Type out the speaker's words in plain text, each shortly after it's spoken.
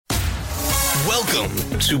Welcome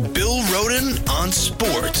to Bill Rhoden on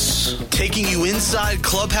Sports, taking you inside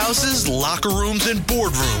clubhouses, locker rooms, and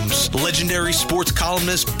boardrooms. Legendary sports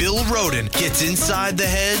columnist Bill Rhoden gets inside the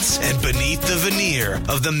heads and beneath the veneer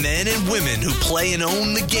of the men and women who play and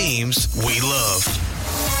own the games we love.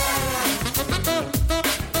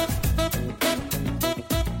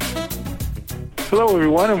 Hello,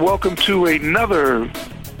 everyone, and welcome to another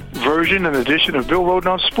version and edition of Bill Rhoden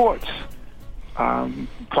on Sports. I'm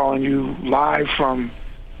calling you live from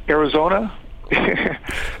Arizona.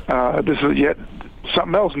 This is yet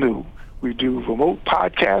something else new. We do remote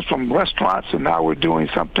podcasts from restaurants, and now we're doing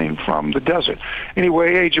something from the desert.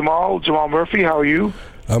 Anyway, hey, Jamal Murphy, how are you?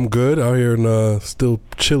 I'm good. Out here in still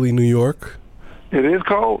chilly New York. It is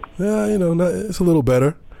cold. Yeah, it's a little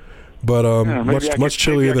better, but much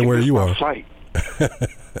chillier than where you are. Flight.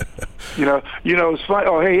 It's funny.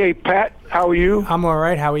 Oh, hey, Pat, how are you? I'm all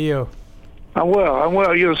right. How are you? I'm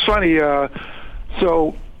well. It's funny.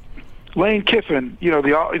 So Lane Kiffin,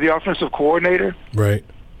 the offensive coordinator, right,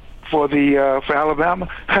 for Alabama,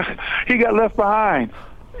 he got left behind.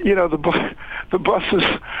 The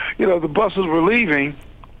buses were leaving,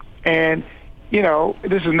 and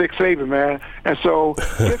this is Nick Saban, man. And so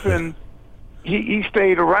Kiffin, he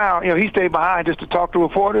stayed around. He stayed behind just to talk to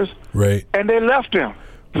reporters. Right. And they left him.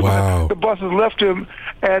 Wow. The buses left him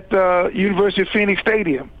at the University of Phoenix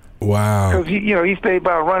Stadium. Wow. Because he stayed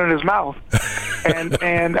by running his mouth,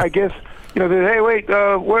 and I guess they said, hey, wait,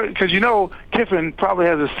 because Kiffin probably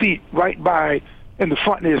has a seat right by in the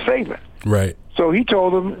front near Saban. Right. So he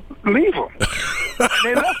told them leave him.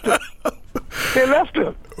 And they left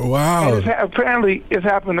him. Wow. And apparently it's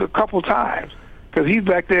happened a couple times because he's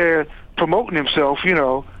back there promoting himself,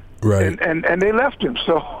 Right. And they left him.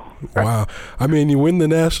 So. Wow. I mean, you win the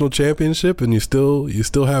national championship and you still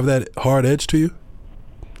have that hard edge to you.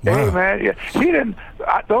 Wow. Hey, man, yeah. He didn't.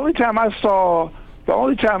 The only time I saw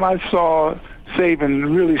Saban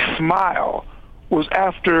really smile was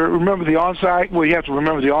after. Remember the onside? Well, you have to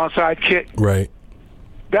remember the onside kick. Right.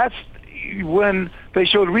 That's when they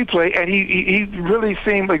showed the replay, and he really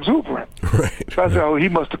seemed exuberant. Right. So I said, oh, he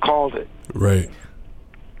must have called it. Right.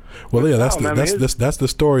 Well, yeah, that's the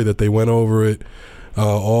story that they went over it.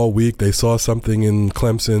 All week they saw something in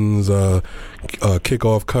Clemson's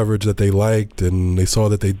kickoff coverage that they liked, and they saw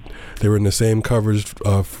that they were in the same coverage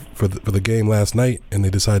for the game last night, and they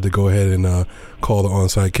decided to go ahead and call the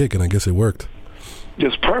onside kick, and I guess it worked.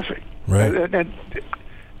 Just perfect. Right. And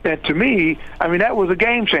to me, I mean, that was a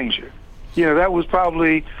game changer. That was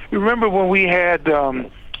probably. You remember when we had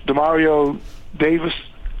Demario Davis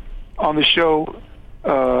on the show?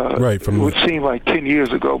 Right, it would seem like 10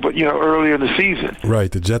 years ago, but earlier in the season.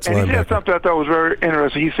 Right, the Jets linebacker. And he said something I thought was very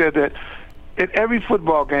interesting. He said that in every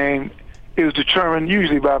football game, it was determined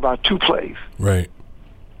usually by about 2 plays. Right.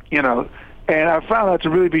 And I found that to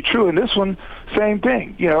really be true. And this one, same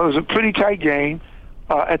thing. It was a pretty tight game.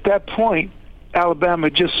 At that point, Alabama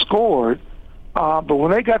just scored, but when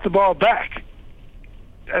they got the ball back,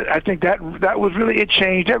 I think that was really, it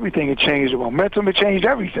changed everything. It changed the momentum. It changed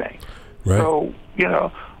everything. Right. So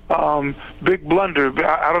big blunder.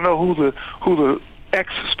 I don't know who the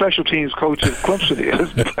ex-special teams coach of Clemson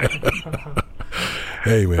is.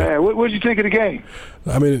 Hey, man. What did you think of the game?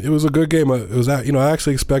 I mean, it was a good game. It was, I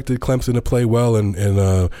actually expected Clemson to play well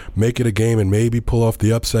and make it a game and maybe pull off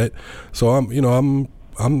the upset. So I'm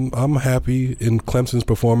happy in Clemson's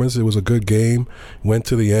performance. It was a good game. Went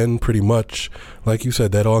to the end pretty much. Like you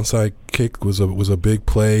said, that onside kick was a big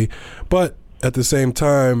play, but at the same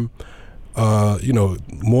time, a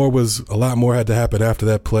lot more had to happen after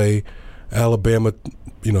that play. Alabama,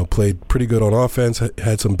 played pretty good on offense,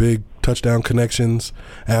 had some big touchdown connections.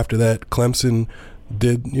 After that, Clemson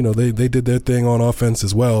did, they did their thing on offense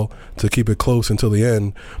as well to keep it close until the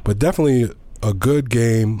end. But definitely a good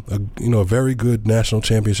game, a very good national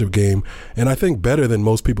championship game, and I think better than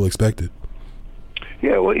most people expected.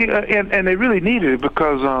 Yeah, well, and they really needed it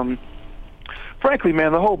because, frankly,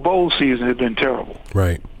 man, the whole bowl season had been terrible.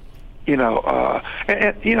 Right. I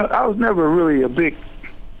was never really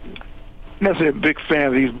necessarily a big fan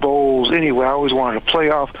of these bowls anyway. I always wanted a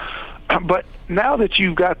playoff. But now that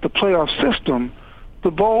you've got the playoff system,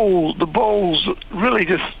 the bowls really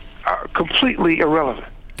just are completely irrelevant.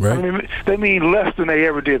 Right. I mean, they mean less than they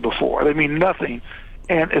ever did before. They mean nothing.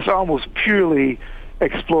 And it's almost purely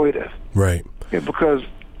exploitive. Right. Because,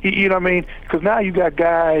 because now you got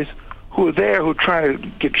guys who are there who are trying to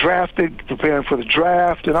get drafted, preparing for the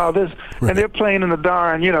draft and all this, right. And they're playing in the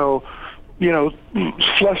darn,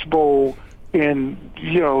 slush bowl in,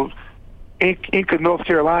 Inca, North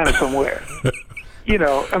Carolina somewhere. Right.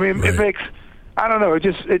 It makes, I don't know, it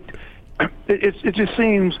just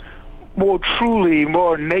seems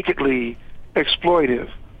more nakedly exploitive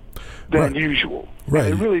than usual.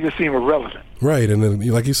 Right. And it really just seemed irrelevant. Right, and then,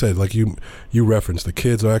 like you said, like you referenced, the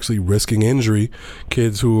kids are actually risking injury.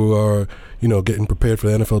 Kids who are, getting prepared for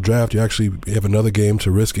the NFL draft, you actually have another game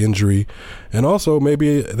to risk injury. And also,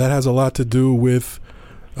 maybe that has a lot to do with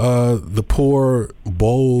the poor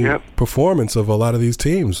bowl performance of a lot of these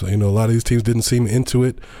teams. A lot of these teams didn't seem into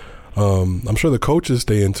it. I'm sure the coaches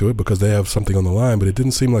stay into it because they have something on the line, but it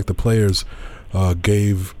didn't seem like the players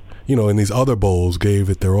gave, in these other bowls,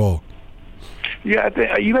 gave it their all. Yeah, I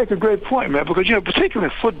think you make a great point, man, because,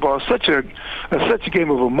 particularly football is such a game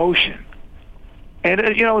of emotion. And,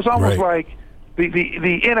 it's almost like the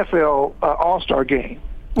NFL All-Star game,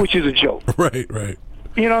 which is a joke. Right.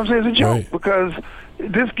 You know what I'm saying? It's a joke because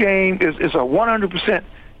this game is a 100%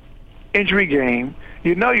 injury game.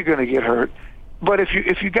 You know you're going to get hurt. But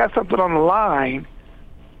if you got something on the line,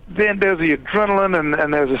 then there's the adrenaline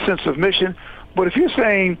and there's a sense of mission. But if you're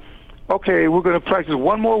saying, okay, we're going to practice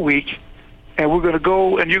one more week, and we're going to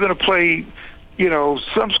go and you're going to play,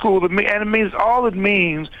 some school, and all it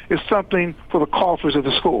means is something for the coffers of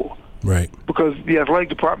the school. Right. Because the athletic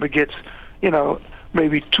department gets,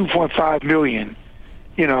 maybe $2.5 million,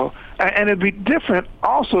 and it'd be different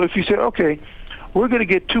also if you said, okay, we're going to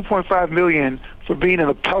get $2.5 million for being in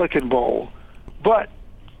a Pelican Bowl, but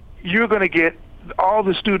you're going to get all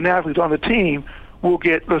the student athletes on the team will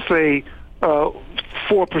get, let's say,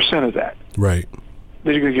 4% of that. Right.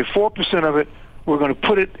 Then you're going to get 4% of it. We're going to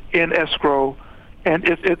put it in escrow, and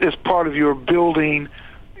it's part of your building,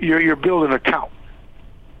 your building account.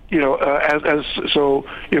 So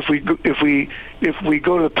if we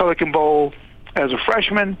go to the Pelican Bowl as a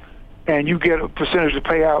freshman, and you get a percentage of the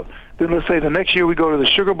payout, then let's say the next year we go to the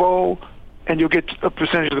Sugar Bowl, and you'll get a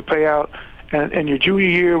percentage of the payout, and your junior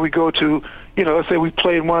year we go to, let's say we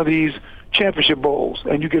play in one of these championship bowls,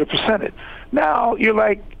 and you get a percentage. Now you're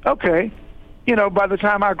like, okay. By the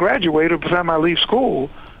time I graduate or by the time I leave school,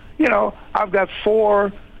 I've got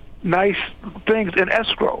 4 nice things in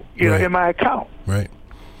escrow, in my account. Right.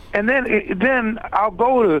 And then I'll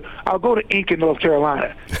go to Inc. in North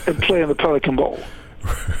Carolina and play in the Pelican Bowl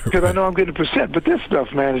because I know I'm getting a percent. But this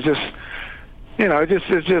stuff, man, is just,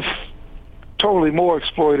 it's just totally more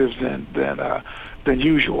exploitive than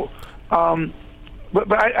usual. But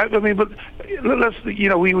let's,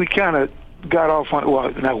 we kind of got off on,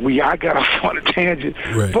 I got off on a tangent.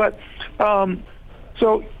 Right. But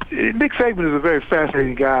so Nick Saban is a very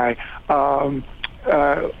fascinating guy.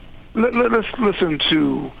 Let's listen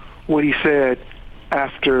to what he said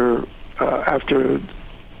after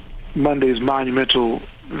Monday's monumental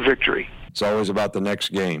victory. It's always about the next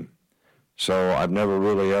game. So I've never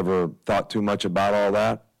really ever thought too much about all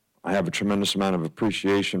that. I have a tremendous amount of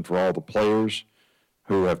appreciation for all the players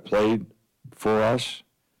who have played for us,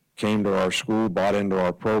 came to our school, bought into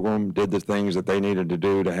our program, did the things that they needed to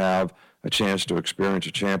do to have a chance to experience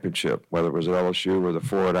a championship, whether it was at LSU or the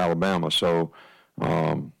 4 at Alabama. So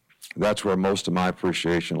that's where most of my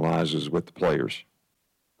appreciation lies, is with the players.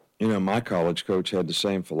 My college coach had the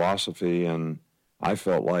same philosophy, and I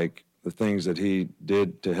felt like the things that he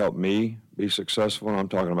did to help me be successful, and I'm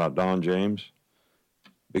talking about Don James,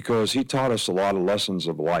 because he taught us a lot of lessons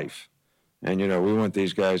of life. And, we want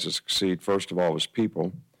these guys to succeed, first of all, as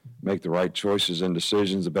people, make the right choices and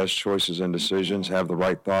decisions, the best choices and decisions, have the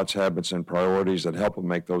right thoughts, habits, and priorities that help them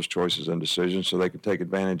make those choices and decisions so they can take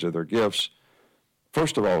advantage of their gifts.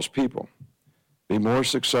 First of all, as people, be more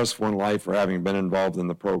successful in life for having been involved in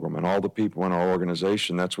the program. And all the people in our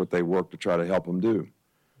organization, that's what they work to try to help them do.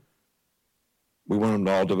 We want them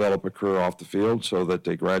to all develop a career off the field so that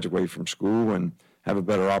they graduate from school and have a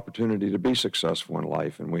better opportunity to be successful in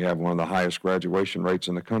life. And we have one of the highest graduation rates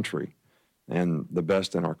in the country and the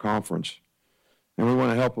best in our conference. And we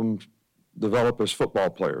want to help them develop as football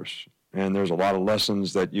players. And there's a lot of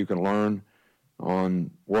lessons that you can learn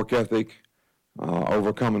on work ethic,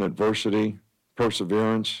 overcoming adversity,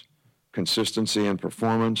 perseverance, consistency and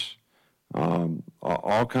performance,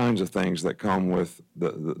 all kinds of things that come with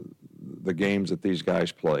the games that these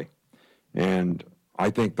guys play. And I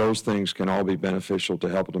think those things can all be beneficial to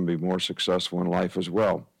help them be more successful in life as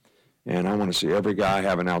well. And I want to see every guy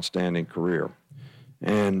have an outstanding career.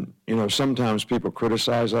 And, sometimes people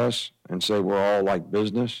criticize us and say we're all like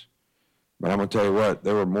business. But I'm going to tell you what,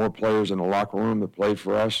 there were more players in the locker room that played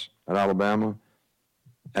for us at Alabama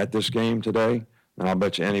at this game today than I'll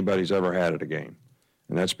bet you anybody's ever had at a game.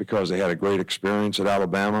 And that's because they had a great experience at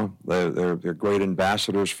Alabama. They're great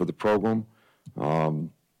ambassadors for the program.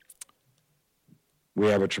 We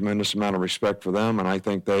have a tremendous amount of respect for them, and I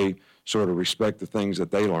think they sort of respect the things that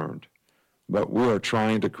they learned. but we are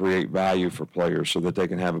trying to create value for players so that they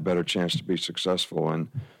can have a better chance to be successful.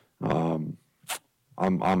 And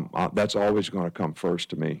that's always going to come first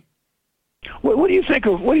to me. What do you think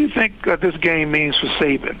this game means for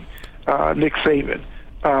Saban, Nick Saban?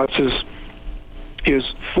 It's his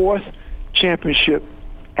fourth championship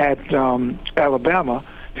at Alabama,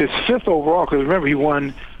 his fifth overall. Because remember, he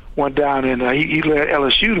won down in he led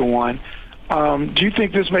LSU to one. Do you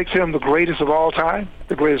think this makes him the greatest of all time,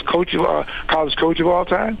 the greatest college coach of all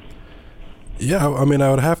time? Yeah, I mean, I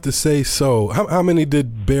would have to say so. How many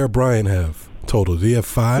did Bear Bryant have total? Did he have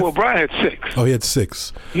 5? Well, Bryant had 6. Oh, he had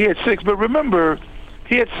 6. He had 6, but remember,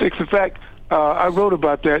 he had 6. In fact, I wrote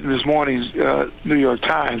about that in this morning's New York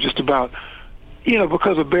Times, just about,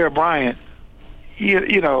 because of Bear Bryant,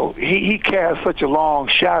 he cast such a long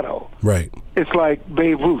shadow. Right. It's like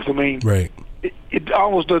Babe Ruth. I mean, right. It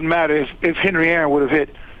almost doesn't matter if Henry Aaron would have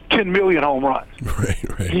hit 10 million home runs.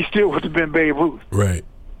 Right. He still would have been Babe Ruth. Right.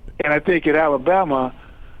 And I think at Alabama,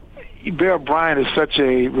 Bear Bryant is such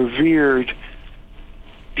a revered,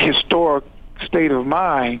 historic state of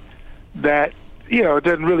mind that it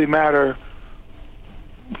doesn't really matter.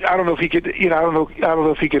 I don't know if he could. I don't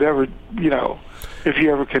know if he could ever. If he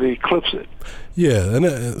ever could eclipse it. Yeah,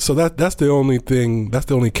 and so that's the only thing. That's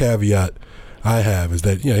the only caveat I have is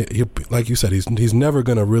that he, like you said, he's never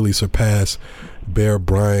going to really surpass Bear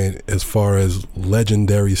Bryant as far as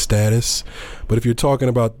legendary status. But if you're talking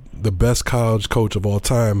about the best college coach of all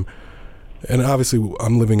time, and obviously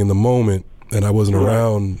I'm living in the moment and I wasn't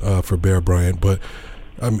around for Bear Bryant, but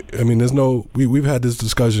I mean there's no we've had this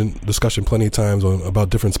discussion plenty of times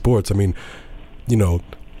about different sports. I mean,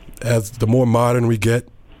 as the more modern we get,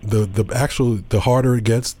 the harder it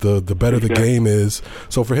gets, the better the game is.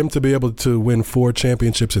 So for him to be able to win 4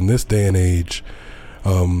 championships in this day and age,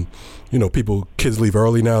 kids leave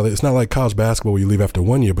early now. It's not like college basketball where you leave after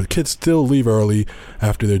 1 year, but kids still leave early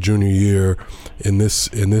after their junior year in this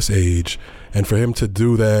age. And for him to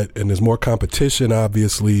do that, and there's more competition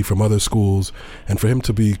obviously from other schools, and for him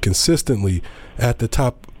to be consistently at the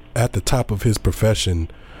top of his profession,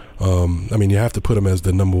 you have to put him as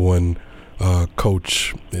the number one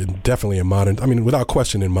coach, definitely in modern. I mean, without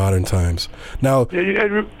question, in modern times. Now, go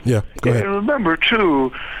ahead. And remember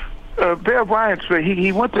too, Bear Bryant,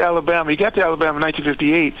 he went to Alabama. He got to Alabama in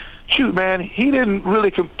 1958. Shoot, man, he didn't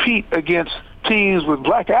really compete against teams with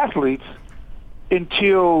black athletes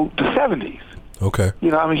until the 70s. Okay. He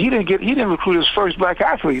didn't recruit his first black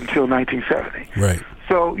athlete until 1970. Right.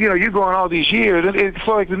 So, you're going all these years, and it's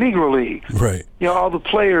like the Negro League. Right. All the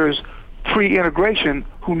players pre-integration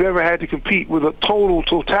who never had to compete with a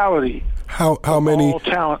totality. How many all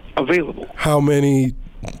talent available? How many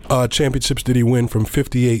championships did he win from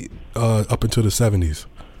 58 up until the 70s?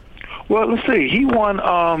 Well, let's see. He won.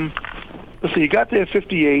 He got there at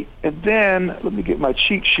 58, and then let me get my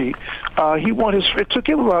cheat sheet. He won his. It took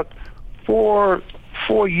him about four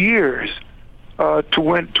years to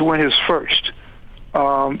win his first.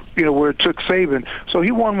 Where it took Saban. So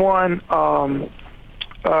he won one.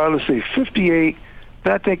 58.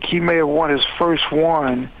 I think he may have won his first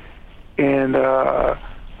one in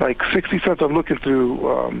 60 something. I'm looking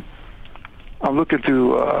through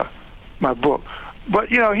my book, but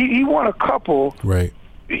he won a couple. Right.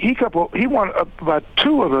 He won about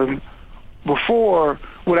 2 of them before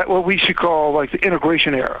what we should call like the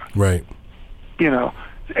integration era. Right.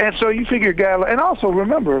 And so you figure and also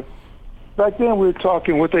remember, back then we were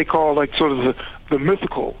talking what they call like sort of the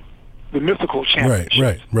mythical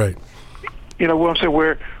championship. Right. What I'm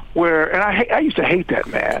saying? Where and I used to hate that,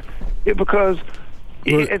 man, because at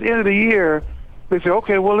the end of the year they say,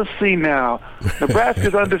 okay, well, let's see now.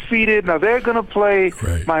 Nebraska's undefeated. Now they're going to play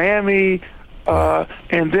Miami,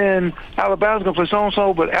 and then Alabama's going to play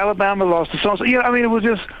so-and-so, but Alabama lost to so-and-so.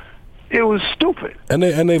 It was stupid. And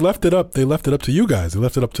they left it up. They left it up to you guys. They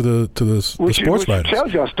left it up to the sports writers. Which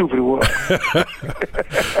tells you how stupid it was.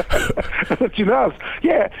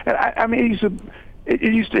 Yeah. And it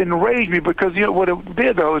used to enrage me because what it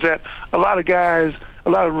did though is that a lot of guys, a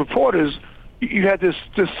lot of reporters, you had this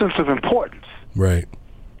sense of importance. Right.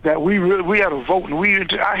 That we had a vote,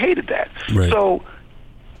 and I hated that. Right. So,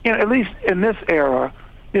 at least in this era,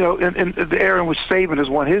 in the era in which Saban has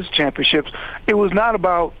won his championships, it was not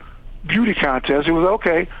about beauty contest. It was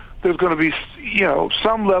okay. There's going to be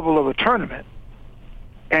some level of a tournament,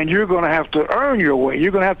 and you're going to have to earn your way.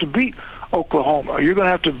 You're going to have to beat Oklahoma. You're going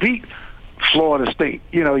to have to beat Florida State.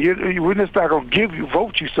 We're just not going to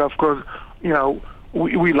vote you stuff because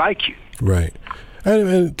we like you. Right,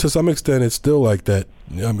 and to some extent, it's still like that.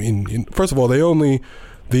 I mean, first of all, the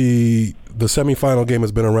semifinal game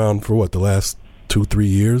has been around for the last 2-3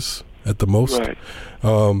 years at the most. Right.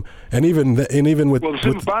 And even with the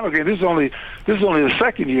semifinal game, this is only the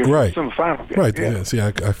second year. Right. For the semifinal game. Right. Yeah. See,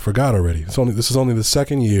 I forgot already. This is only the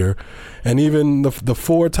second year, and even the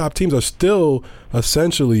four top teams are still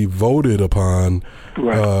essentially voted upon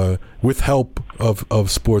with help of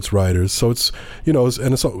sports writers. So it's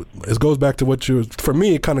it goes back to for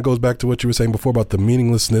me. It kind of goes back to what you were saying before about the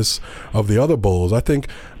meaninglessness of the other bowls. I think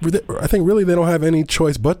really they don't have any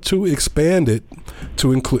choice but to expand it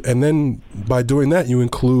to include, and then by doing that you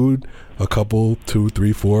include a couple, 2,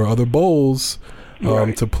 3, 4 other bowls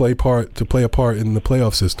to play a part in the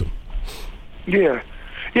playoff system. Yeah.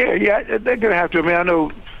 They're gonna have to. I mean, I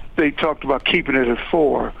know they talked about keeping it at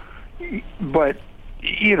 4, but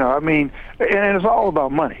and it's all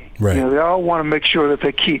about money. Right. They all want to make sure that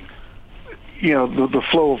they keep, the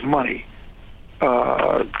flow of money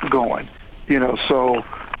going. So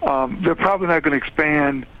they're probably not going to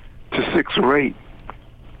expand to 6 or 8.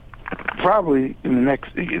 Probably in the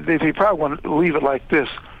next, they probably want to leave it like this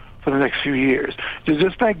for the next few years.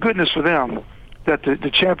 Just thank goodness for them that the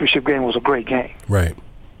championship game was a great game. Right.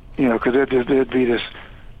 Because there'd be this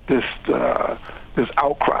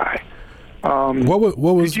outcry. What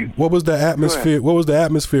was the atmosphere? What was the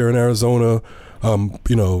atmosphere in Arizona? Over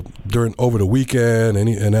the weekend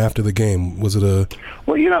and after the game, was it a?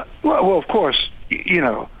 Well, of course,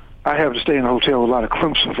 I have to stay in a hotel with a lot of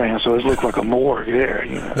Clemson fans, so it looked like a morgue there.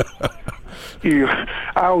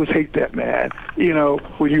 I always hate that, man.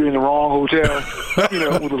 When you're in the wrong hotel,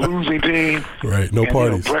 with a losing team. Right, no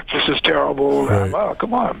parties. Breakfast is terrible. Right. Oh,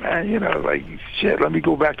 come on, man. Shit, let me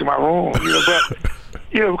go back to my room.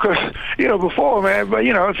 Because, before, man, but,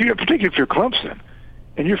 particularly if you're Clemson,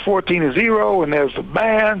 and you're 14-0, and there's the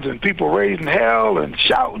bands and people raising hell and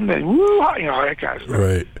shouting and woo, all that kind of stuff.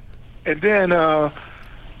 Right. And then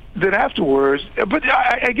afterwards, but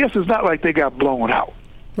I guess it's not like they got blown out.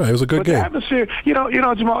 Right, it was a good game. The atmosphere,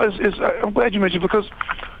 Jamal, I'm glad you mentioned, because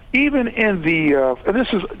even in the and this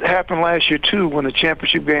happened last year too, when the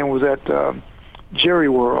championship game was at Jerry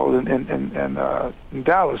World in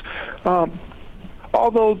Dallas.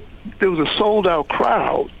 Although there was a sold-out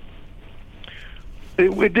crowd,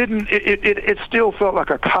 it still felt like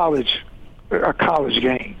a college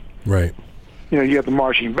game. Right. You had the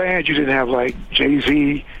marching band. You didn't have like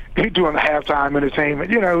Jay-Z doing the halftime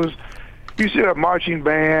entertainment. You still have marching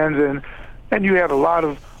bands, and you had a lot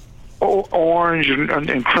of orange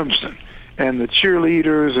and crimson, and the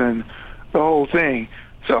cheerleaders and the whole thing.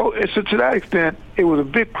 So to that extent, it was a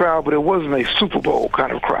big crowd, but it wasn't a Super Bowl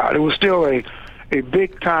kind of crowd. It was still a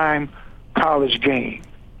big-time college game.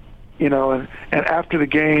 And after the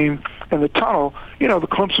game in the tunnel, the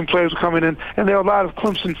Clemson players were coming in, and there were a lot of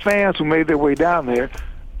Clemson fans who made their way down there,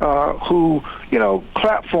 who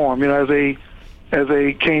clapped for them, as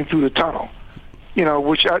they came through the tunnel,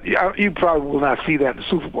 which you probably will not see that in the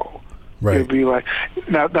Super Bowl. Right. It'd be like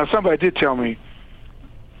now somebody did tell me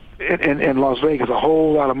in Las Vegas a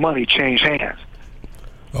whole lot of money changed hands.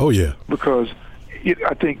 Oh yeah. Because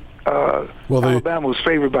I think Alabama was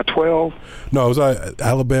favored by 12. No, it was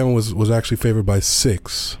Alabama was actually favored by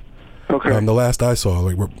 6. Okay. The last I saw,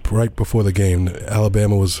 right before the game,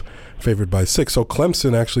 Alabama was favored by 6. So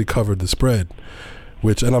Clemson actually covered the spread,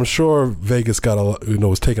 and I'm sure Vegas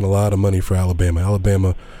was taking a lot of money for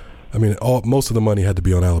Alabama. Most of the money had to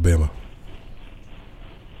be on Alabama.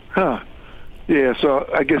 Huh. Yeah, so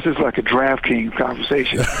I guess it's like a DraftKings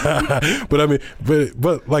conversation.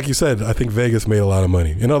 but like you said, I think Vegas made a lot of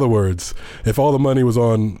money. In other words, if all the money was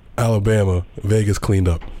on Alabama, Vegas cleaned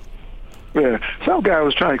up. Yeah, some guy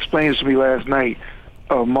was trying to explain this to me last night,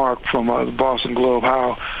 Mark from the Boston Globe,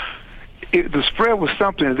 how the spread was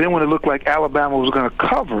something, and then when it looked like Alabama was going to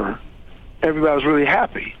cover, everybody was really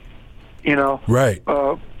happy, Right.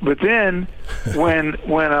 But then when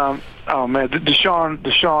Deshaun,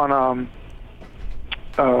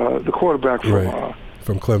 the quarterback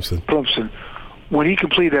from Clemson, when he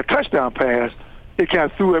completed that touchdown pass, it kind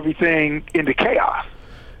of threw everything into chaos.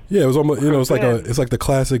 Yeah, it was almost it's like the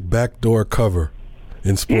classic backdoor cover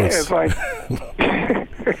in sports. Yeah, it's like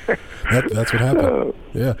that's what happened.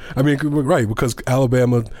 Yeah, right, because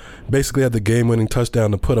Alabama basically had the game-winning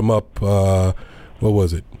touchdown to put them up. What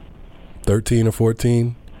was it, 13 or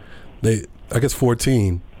 14? I guess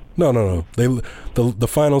 14. No. The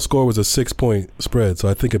final score was a 6-point spread, so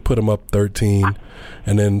I think it put them up 13,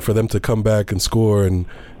 and then for them to come back and score and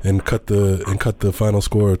cut the final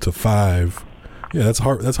score to 5. Yeah, that's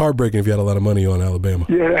heartbreaking if you had a lot of money on Alabama.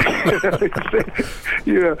 Yeah,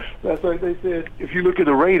 that's like they said. If you look at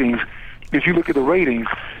the ratings,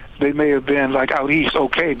 they may have been like out east,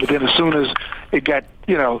 okay, but then as soon as it got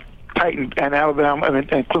tight and Alabama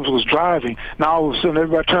and Clemson was driving, now all of a sudden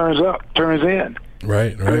everybody turns in.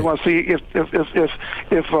 Right. They want to see if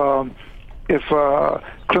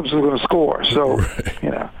Clemson's going to score. So,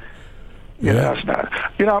 Right. That's not.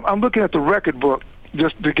 I'm looking at the record book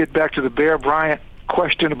just to get back to the Bear Bryant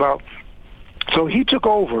question about. So he took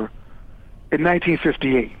over in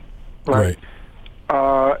 1958, right?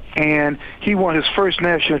 And he won his first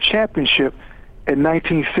national championship in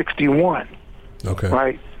 1961. Okay.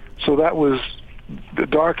 Right. So that was the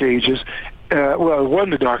Dark Ages. Well, it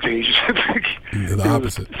wasn't the Dark Ages. The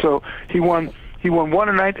opposite. So he won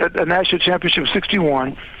a national championship in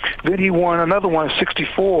 61. Then he won another one in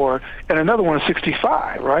 64 and another one in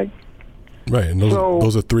 65, right? Right, and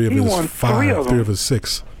those are three of his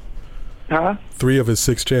six. Huh? 3 of his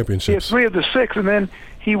 6 championships. Yeah, 3 of the 6, and then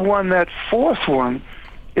he won that 4th one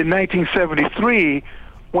in 1973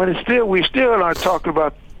 when we still aren't talking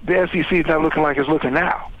about the SEC is not looking like it's looking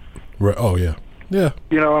now. Right. Oh, yeah. Yeah.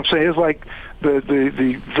 You know what I'm saying? It's like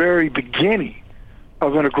the very beginning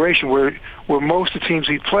of integration where most of the teams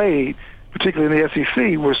he played, particularly in the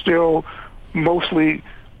SEC, were still mostly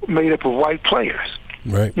made up of white players.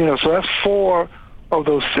 Right. So that's 4 of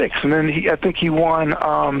those 6. And then I think he won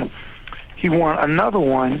another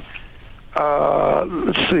one.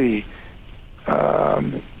 Let's see.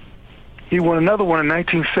 He won another one in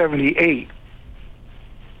 1978.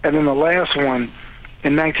 And then the last one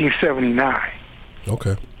in 1979.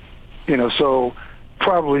 Okay. So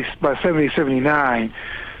probably by 79,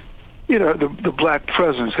 the black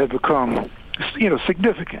presence had become,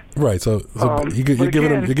 significant. Right. So you're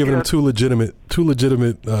giving him two legitimate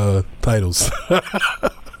titles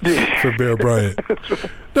for Bear Bryant.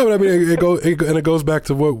 No, but I mean it goes back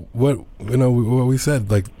to what we said.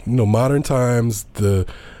 Like modern times, it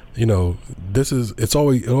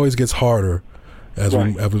always gets harder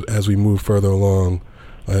as we move further along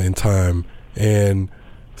in time. And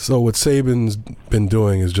so what Saban's been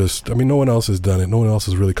doing is no one else has done it. No one else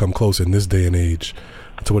has really come close in this day and age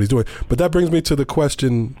to what he's doing. But that brings me to the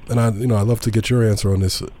question, and I'd love to get your answer on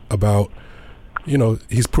this about,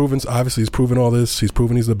 he's proven all this. He's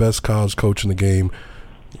proven he's the best college coach in the game.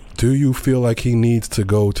 Do you feel like he needs to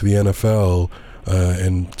go to the NFL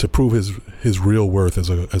and to prove his real worth as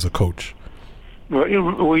a coach? Well,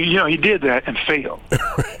 he did that and failed.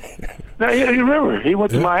 Now, you remember, he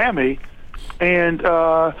went to Miami. And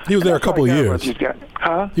he was there a couple of years.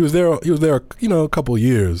 Huh? He was there. A couple of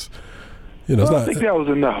years. I think that was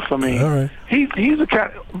enough. I mean, all right. He's the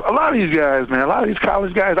kind. A lot of these guys, man. A lot of these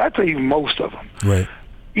college guys. I'd say even most of them. Right.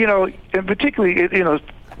 And particularly,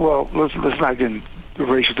 well, let's not get into the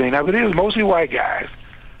racial thing now. But it was mostly white guys,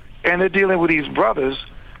 and they're dealing with these brothers.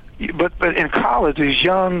 But in college, these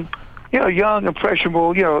young,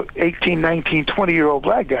 impressionable, 18, 19, 20-year-old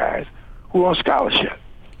black guys who are on scholarship.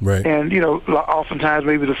 Right. And oftentimes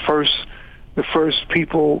maybe the first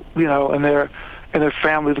people in their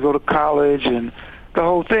family to go to college, and the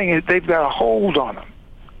whole thing, they've got a hold on them.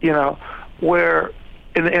 Where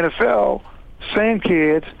in the NFL, same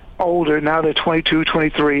kids, older, now they're 22,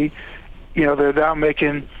 23. They're now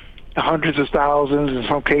making hundreds of thousands, in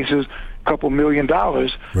some cases, a couple $1 million.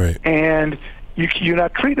 Right. And you're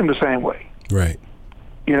not treating them the same way. Right.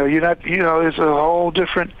 You're not. It's a whole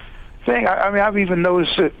different thing. I mean, I've even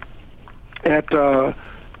noticed it at the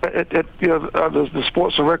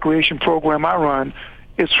sports and recreation program I run.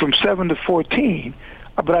 It's from 7 to 14,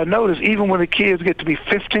 but I notice even when the kids get to be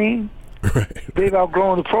 15, right, they've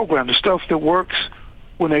outgrown the program. The stuff that works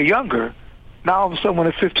when they're younger, now all of a sudden when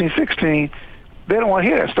they're 15, 16, they don't want to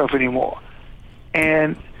hear that stuff anymore.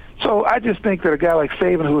 And so I just think that a guy like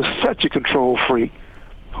Saban, who is such a control freak,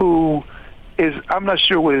 who is, I'm not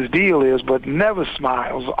sure what his deal is, but never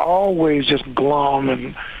smiles, always just glum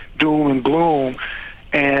and doom and gloom,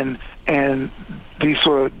 and these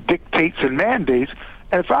sort of dictates and mandates.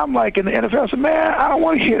 And if I'm like in the NFL, I say, man, I don't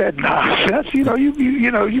want to hear that nonsense.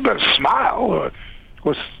 You better smile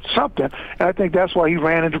or something. And I think that's why he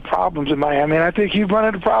ran into problems in Miami. And I think he'd run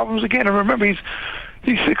into problems again. And remember, he's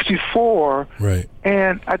 64, right?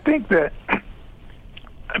 And I think that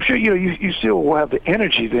I'm sure you still will have the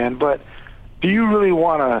energy then, but do you really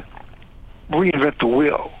want to reinvent the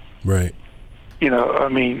wheel? Right.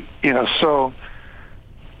 So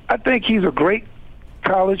I think he's a great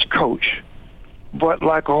college coach, but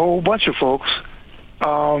like a whole bunch of folks,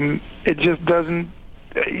 it just doesn't,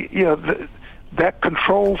 that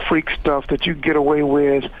control freak stuff that you get away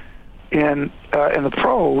with in the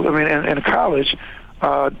pros, in college,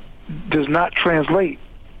 does not translate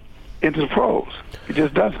into the pros. It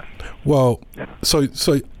just doesn't. Well, so you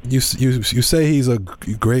say he's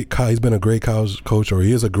he's been a great college coach, or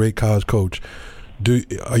he is a great college coach.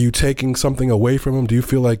 Are you taking something away from him? Do you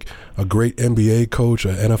feel like a great NBA coach,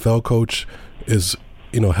 an NFL coach, is,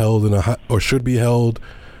 held in or should be held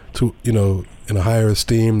to, in a higher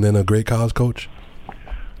esteem than a great college coach?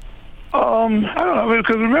 I don't know,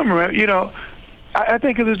 because remember, I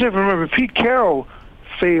think it was different. Remember, Pete Carroll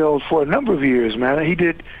failed for a number of years, man. He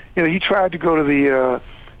did, he tried to go to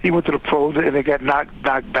he went to the pros and they got knocked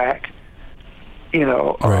back.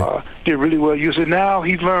 Right. Did really well. You said now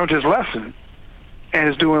he's learned his lesson and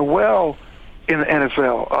is doing well in the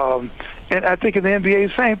NFL. And I think in the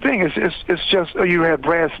NBA, same thing. It's just you had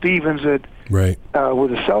Brad Stevens with the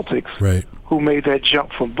Celtics, right, who made that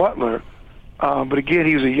jump from Butler. But again,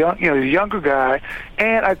 he was a younger guy,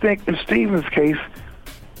 and I think in Stevens' case,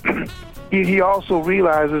 he also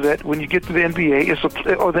realizes that when you get to the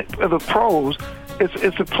NBA, or the pros,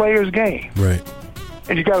 it's a player's game, right,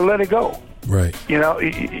 and you got to let it go, right. You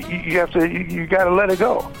got to let it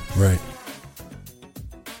go, right.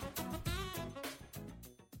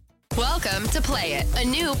 Welcome to Play It, a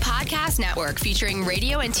new podcast network featuring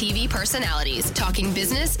radio and TV personalities talking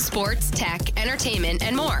business, sports, tech, entertainment,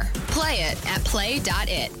 and more. Play it at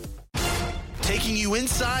play.it. Taking you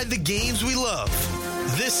inside the games we love.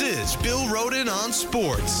 This is Bill Rhoden on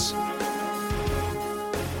Sports.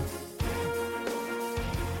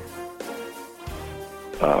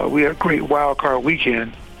 We had a great wild card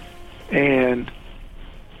weekend, and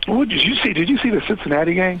what did you see? Did you see the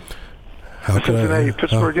Cincinnati game?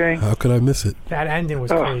 Pittsburgh game? How could I miss it? That ending was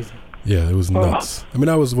crazy. Yeah, it was nuts. I mean,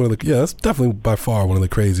 that's definitely by far one of the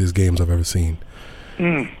craziest games I've ever seen.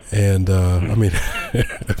 And I mean,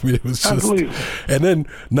 it was just, and then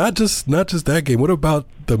not just that game. What about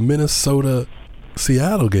the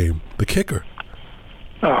Minnesota-Seattle game? The kicker.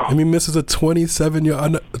 I mean, misses a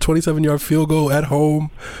 27-yard field goal at home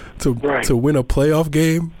to win a playoff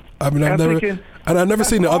game. I mean, I've never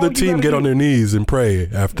seen the other team get on their knees and pray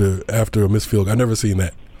after a missed field goal. I've never seen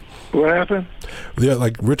that. What happened? Yeah,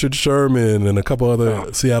 like Richard Sherman and a couple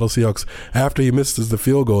other Seattle Seahawks, after he misses the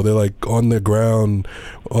field goal, they're like on the ground,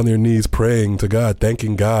 on their knees praying to God,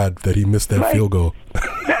 thanking God that he missed that field goal.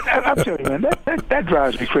 I'm telling you, man, that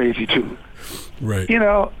drives me crazy too. Right.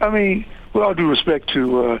 I mean, with all due respect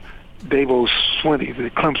to Dabo Swinney, the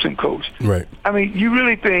Clemson coach. Right. I mean, you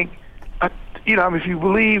really think, if you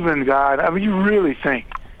believe in God, I mean, you really think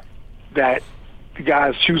that the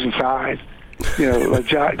guy's choosing sides. Like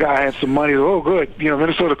guy had some money. Oh, good.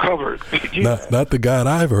 Minnesota covered. Not the God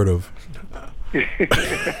I've heard of.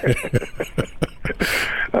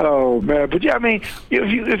 Oh man, but yeah, I mean,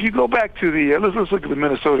 if you go back to the let's look at the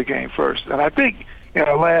Minnesota game first. And I think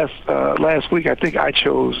last week I think I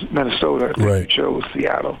chose Minnesota. I think you chose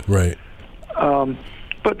Seattle. Right.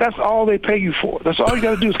 But that's all they pay you for. That's all you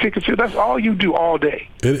got to do is kick a field. That's all you do all day.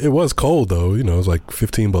 It was cold, though. It was like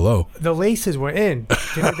 15 below. The laces were in.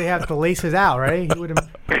 They have the laces out, right? He would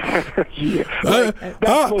have. Yeah.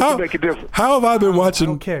 That's supposed to make a difference. How have I been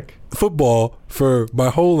watching football for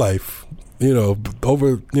my whole life?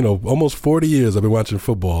 Over almost 40 years I've been watching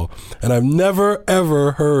football, and I've never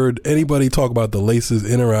ever heard anybody talk about the laces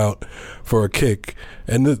in or out for a kick.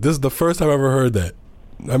 And this is the first time I've ever heard that.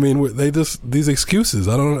 I mean, these excuses.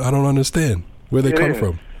 I don't understand where they come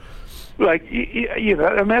from. Like, I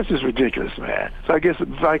mean, that's just ridiculous, man. So I guess the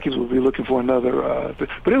Vikings will be looking for another.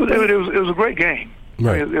 But it was a great game.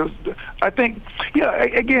 Right. I think,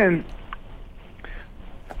 again,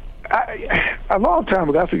 a long time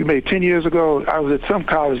ago, I think maybe 10 years ago, I was at some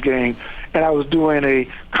college game, and I was doing a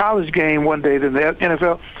college game one day than the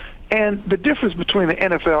NFL. And the difference between the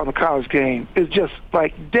NFL and the college game is just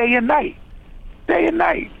like day and night. Day and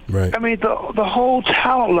night. Right. I mean, the whole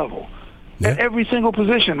talent level at every single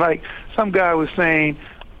position. Like some guy was saying,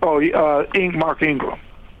 Mark Ingram,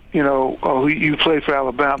 who you played for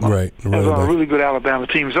Alabama. Right. Right. On a really good Alabama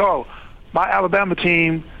team. So, my Alabama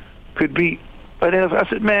team could beat an NFL. I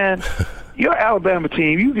said, man, your Alabama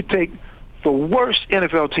team, you could take the worst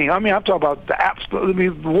NFL team. I mean, I'm talking about the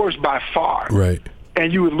worst by far. Right.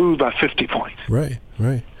 And you would lose by 50 points. Right.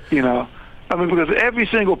 I mean, because every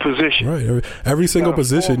single position, right? Every single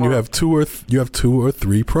position, you have two or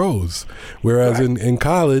three pros. Whereas in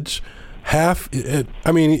college, I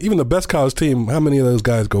mean, even the best college team, how many of those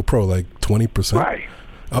guys go pro? Like 20%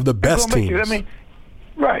 of the best teams.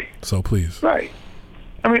 So please, I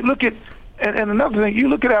mean, look at and another thing. You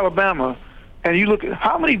look at Alabama, and you look at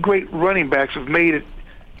how many great running backs have made it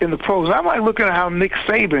in the pros. I'm like looking at how Nick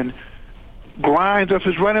Saban grinds up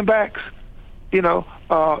his running backs.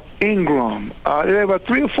 Ingram, they have about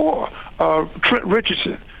 3 or 4, Trent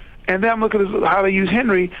Richardson. And then I'm looking at how they use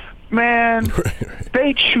Henry. Man,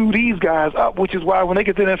 they chew these guys up, which is why when they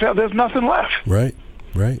get to the NFL, there's nothing left. Right.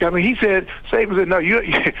 I mean, Saban said, no,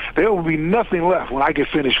 there will be nothing left when I get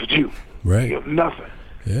finished with you. Right. Nothing.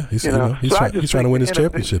 Yeah, he's So he's trying to win his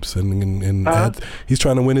championships and he's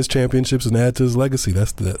trying to win his championships and add to his legacy.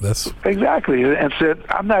 That's exactly. And said,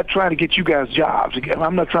 I'm not trying to get you guys jobs again.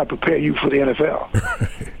 I'm not trying to prepare you for the NFL.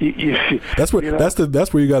 That's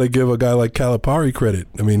where you got to give a guy like Calipari credit.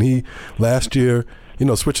 I mean, he last year,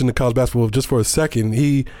 switching to college basketball just for a second,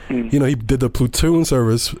 he did the platoon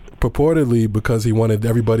service purportedly because he wanted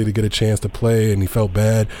everybody to get a chance to play, and he felt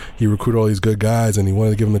bad. He recruited all these good guys, and he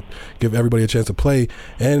wanted to give everybody a chance to play.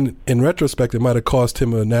 And in retrospect, it might have cost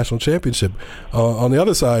him a national championship. On the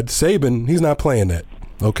other side, Saban, he's not playing that.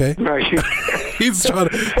 Okay, right. He's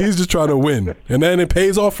just trying to win, and then it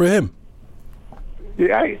pays off for him.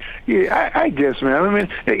 I guess, man. I mean,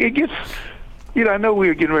 it gets. I know we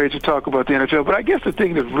were getting ready to talk about the NFL, but I guess the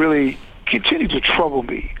thing that really continues to trouble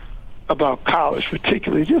me about college,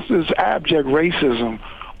 particularly, just this abject racism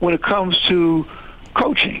when it comes to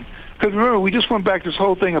coaching. Because remember, we just went back to this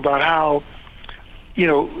whole thing about how,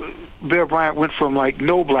 Bear Bryant went from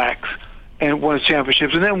no blacks and won his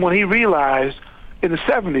championships, and then when he realized in the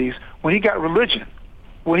 70s, when he got religion,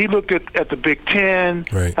 when he looked at the Big Ten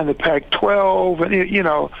right. and the Pac-12, and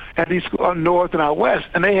and these North and out West,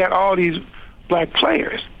 and they had all these black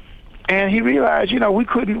players, and he realized,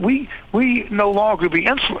 we no longer be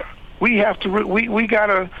insular. We have to, we've got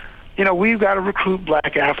to recruit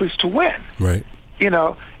black athletes to win. Right.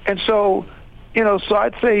 And so, so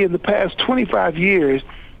I'd say in the past 25 years,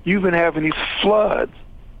 you've been having this flood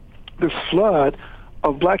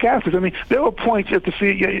of black athletes. I mean, there were points at the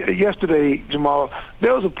field yesterday, Jamal.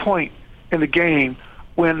 There was a point in the game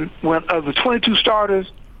when of the 22 starters,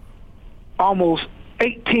 almost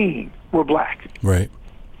 18 were black. Right.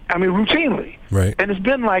 I mean, routinely. Right. And it's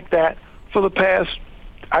been like that for the past,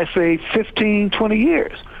 I say, 15, 20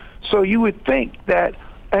 years. So you would think that,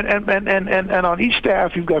 and on each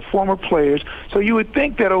staff you've got former players, so you would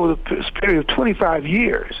think that over the period of 25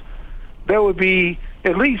 years, there would be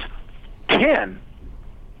at least 10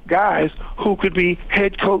 guys who could be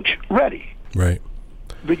head coach ready. Right.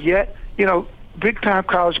 But yet, big-time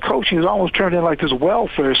college coaching has almost turned into like this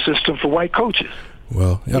welfare system for white coaches.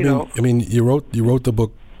 Well, I mean, you wrote the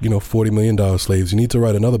book, $40 million slaves. You need to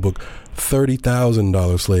write another book,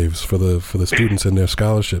 $30,000 slaves for the students and their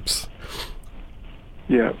scholarships.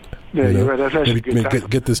 Yeah, you're right. That's actually good time.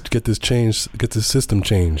 Get this changed. Get this system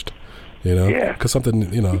changed. Yeah. Because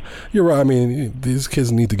something, you're right. I mean, these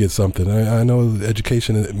kids need to get something. I know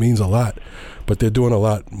education, it means a lot, but they're doing a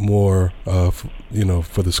lot more,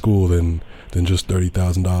 for the school than just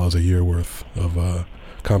 $30,000 a year worth of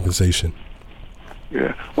compensation.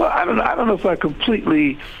 Yeah. Well, I don't know if I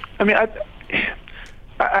completely. I mean,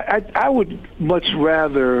 I would much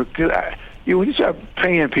rather. Cause when you start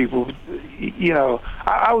paying people,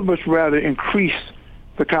 I would much rather increase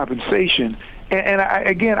the compensation. And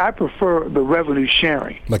I prefer the revenue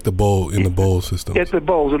sharing. Like the bowl system. At the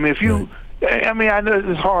bowls. I mean, if you, right. I mean, I know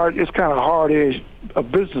it's hard. It's kind of hard-edged a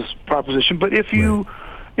business proposition. But if you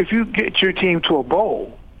get your team to a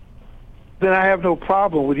bowl, then I have no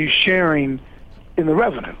problem with you sharing in the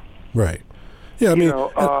revenue. Right. Yeah. I mean,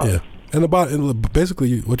 yeah. And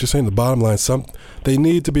basically, what you're saying, the bottom line, they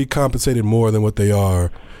need to be compensated more than what they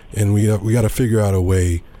are, and we got to figure out a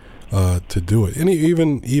way to do it. And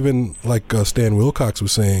even like Stan Wilcox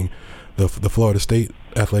was saying, the Florida State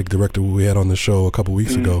athletic director we had on the show a couple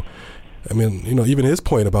weeks ago. I mean, even his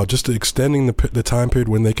point about just extending the time period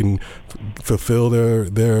when they can fulfill their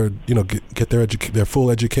get their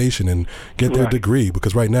full education and get their degree,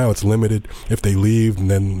 because right now it's limited. If they leave,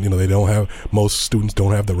 and then most students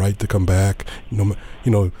don't have the right to come back.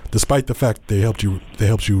 Despite the fact they helped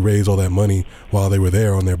you raise all that money while they were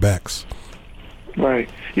there on their backs. Right.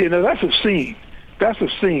 That's obscene.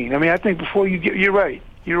 I mean, I think before you get, you're right.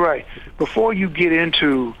 Before you get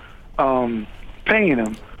into paying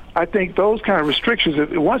them, I think those kind of restrictions,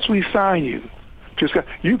 once we sign you,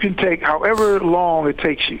 you can take however long it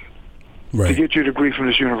takes you to get your degree from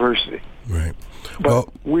this university. Right. But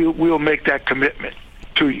we'll make that commitment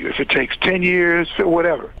to you if it takes 10 years,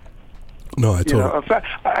 whatever. No, I totally. In fact,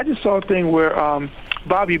 I just saw a thing where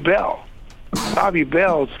Bobby Bell's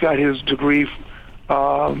got his degree.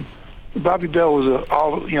 Bobby Bell was a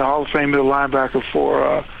Hall of Fame middle linebacker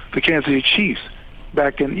for the Kansas City Chiefs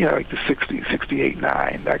back in like the 60s, 68,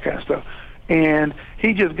 9, that kind of stuff. And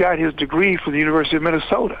he just got his degree from the University of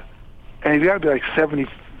Minnesota, and he's got to be like 74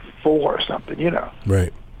 or something,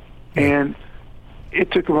 Right. And it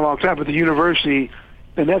took him a long time, but the university,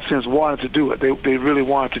 in that sense, wanted to do it. They really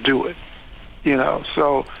wanted to do it,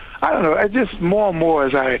 So I don't know. I just more and more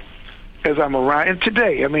as I'm around, and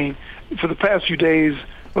today, I mean, for the past few days,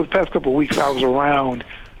 for the past couple of weeks, I was around,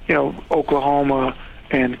 Oklahoma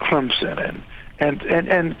and Clemson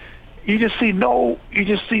and you just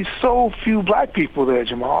see so few black people there,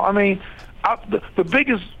 Jamal. I mean, the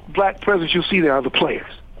biggest black presence you'll see there are the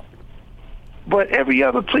players. But every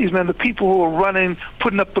other place, man, the people who are running,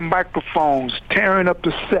 putting up the microphones, tearing up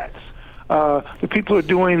the sets, the people who are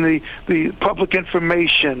doing the public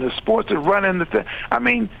information, the sports are running the thing. I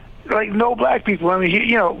mean, like no black people. I mean,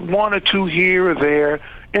 you know, one or two here or there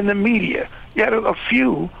in the media. You had a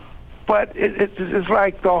few, but it's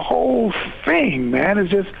like the whole thing, man, is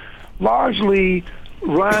just largely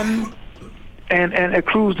run and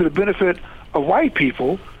accrues to the benefit of white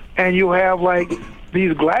people, and you have like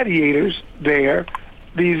these gladiators there,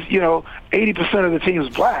 these, you know, 80% of the team is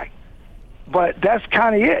black, but that's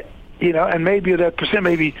kind of it, you know, and maybe that percent,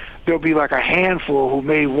 maybe there'll be like a handful who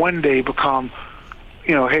may one day become,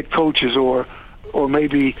 you know, head coaches, or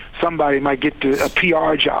maybe somebody might get a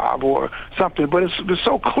PR job or something, but it's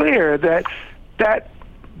so clear that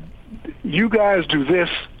you guys do this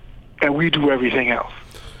and we do everything else.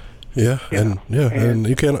 Yeah, and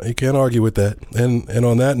you can't argue with that. And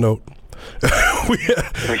on that note,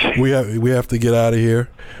 we have to get out of here.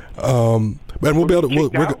 And we'll be able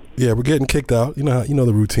to. We're getting kicked out. You know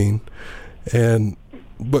the routine.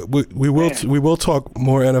 But we will talk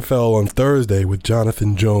more NFL on Thursday with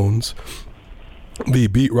Jonathan Jones, the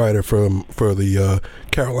beat writer for the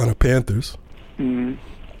Carolina Panthers. Mm-hmm.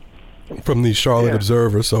 From the Charlotte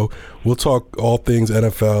Observer. So we'll talk all things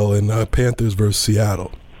NFL and Panthers versus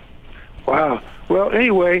Seattle. Wow. Well,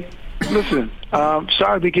 anyway, listen. Sorry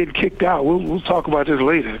to be getting kicked out. We'll talk about this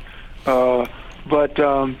later. But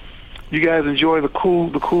you guys enjoy the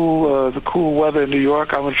cool weather in New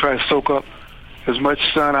York. I'm going to try to soak up as much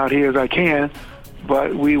sun out here as I can.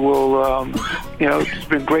 But we will. It's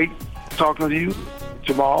been great talking to you,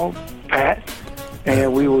 Jamal, Pat.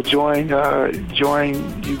 And we will join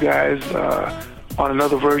you guys on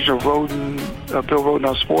another version of Bill Rhoden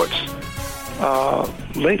on Sports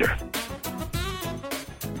later.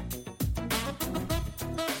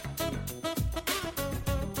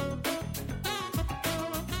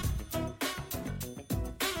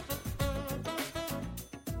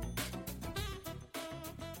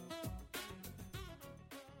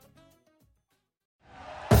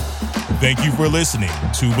 Thank you for listening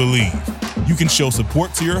to Believe. You can show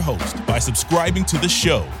support to your host by subscribing to the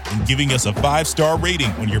show and giving us a 5-star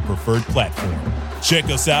rating on your preferred platform. Check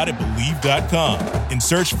us out at Believe.com and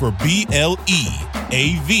search for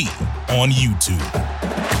BLEAV on YouTube.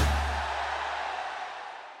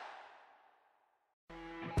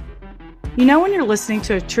 You know when you're listening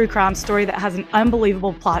to a true crime story that has an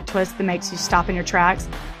unbelievable plot twist that makes you stop in your tracks?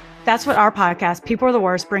 That's what our podcast, People Are the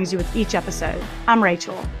Worst, brings you with each episode. I'm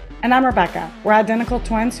Rachel. And I'm Rebecca. We're identical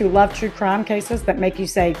twins who love true crime cases that make you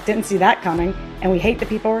say, didn't see that coming, and we hate the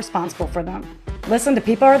people responsible for them. Listen to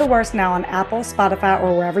People Are the Worst now on Apple, Spotify,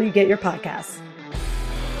 or wherever you get your podcasts.